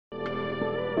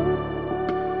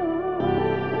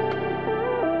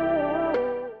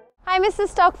Mr.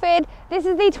 Stockford, this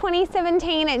is the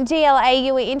 2017 GLA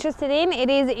you were interested in.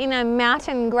 It is in a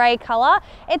mountain grey colour.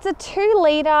 It's a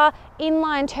 2-litre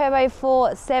inline turbo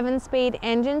 4 7-speed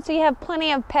engine, so you have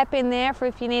plenty of pep in there for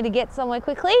if you need to get somewhere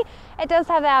quickly. It does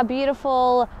have our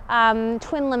beautiful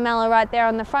twin lamella right there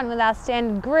on the front with our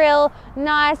standard grille.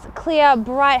 Nice, clear,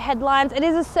 bright headlights. It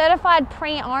is a certified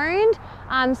pre-owned,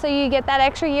 so you get that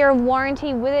extra year of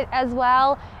warranty with it as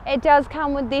well. It does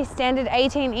come with these standard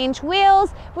 18-inch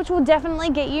wheels, which will definitely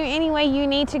get you anywhere you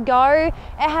need to go.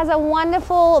 It has a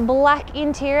wonderful black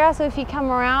interior, so if you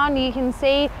come around, you can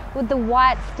see with the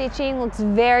white stitching, looks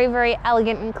very, very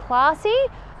elegant and classy.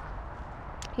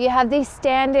 You have the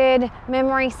standard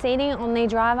memory seating on the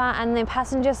driver and the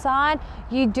passenger side.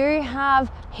 You do have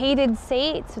heated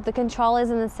seats with the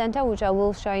controllers in the center, which I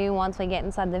will show you once we get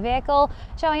inside the vehicle.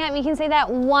 Showing up, you can see that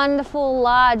wonderful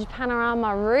large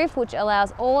panorama roof, which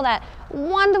allows all that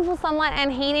wonderful sunlight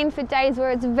and heating for days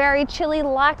where it's very chilly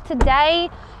like today.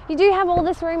 You do have all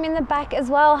this room in the back as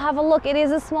well. Have a look. It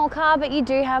is a small car, but you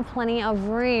do have plenty of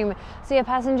room. So your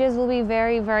passengers will be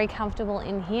very, very comfortable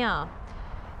in here.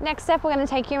 Next step, we're going to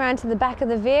take you around to the back of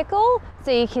the vehicle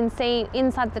so you can see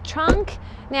inside the trunk.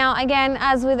 Now again,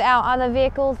 as with our other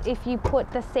vehicles, if you put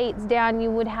the seats down,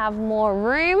 you would have more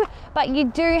room, but you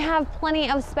do have plenty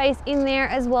of space in there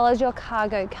as well as your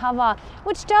cargo cover,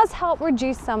 which does help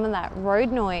reduce some of that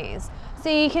road noise. So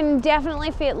you can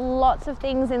definitely fit lots of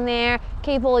things in there,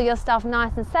 keep all your stuff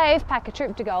nice and safe, pack a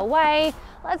trip to go away.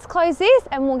 Let's close this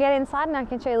and we'll get inside and I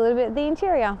can show you a little bit of the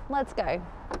interior. Let's go.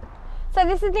 So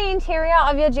this is the interior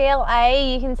of your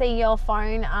GLA. You can see your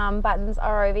phone buttons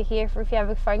are over here for if you have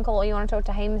a phone call or you want to talk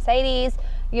to Hey Mercedes.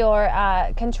 Your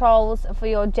controls for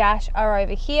your dash are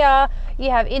over here. You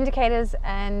have indicators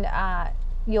and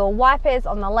your wipers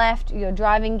on the left, your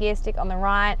driving gear stick on the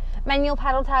right, manual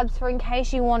paddle tabs for in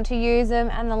case you want to use them,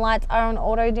 and the lights are on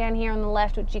auto down here on the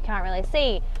left, which you can't really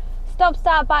see. Stop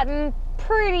start button,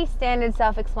 pretty standard,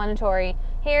 self-explanatory.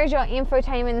 Here's your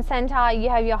infotainment center. You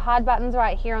have your hard buttons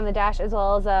right here on the dash, as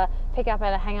well as a pick up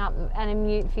and a hang up and a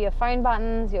mute for your phone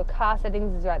buttons. Your car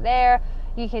settings is right there.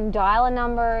 You can dial a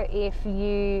number if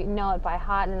you know it by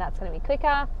heart, and that's going to be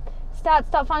quicker. Start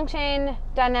stop function,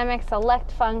 dynamic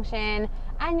select function,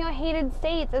 and your heated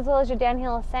seats as well as your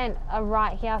downhill ascent are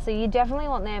right here. So you definitely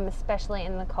want them, especially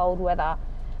in the cold weather.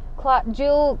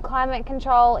 Dual climate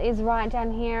control is right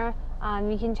down here.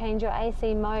 You can change your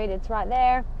AC mode, it's right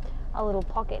there. A little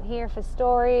pocket here for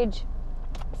storage,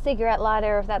 cigarette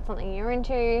lighter if that's something you're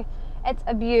into. It's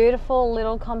a beautiful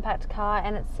little compact car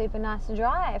and it's super nice to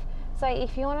drive. So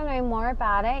if you want to know more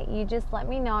about it, you just let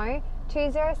me know,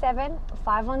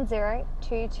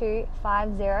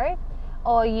 207-510-2250,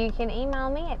 or you can email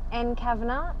me at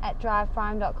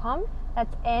nkavanagh@driveprime.com.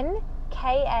 That's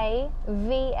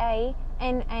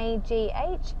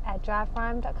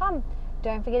NKAVANAGH@driveprime.com.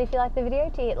 Don't forget, if you like the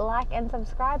video, to hit like and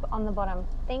subscribe on the bottom.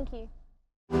 Thank you.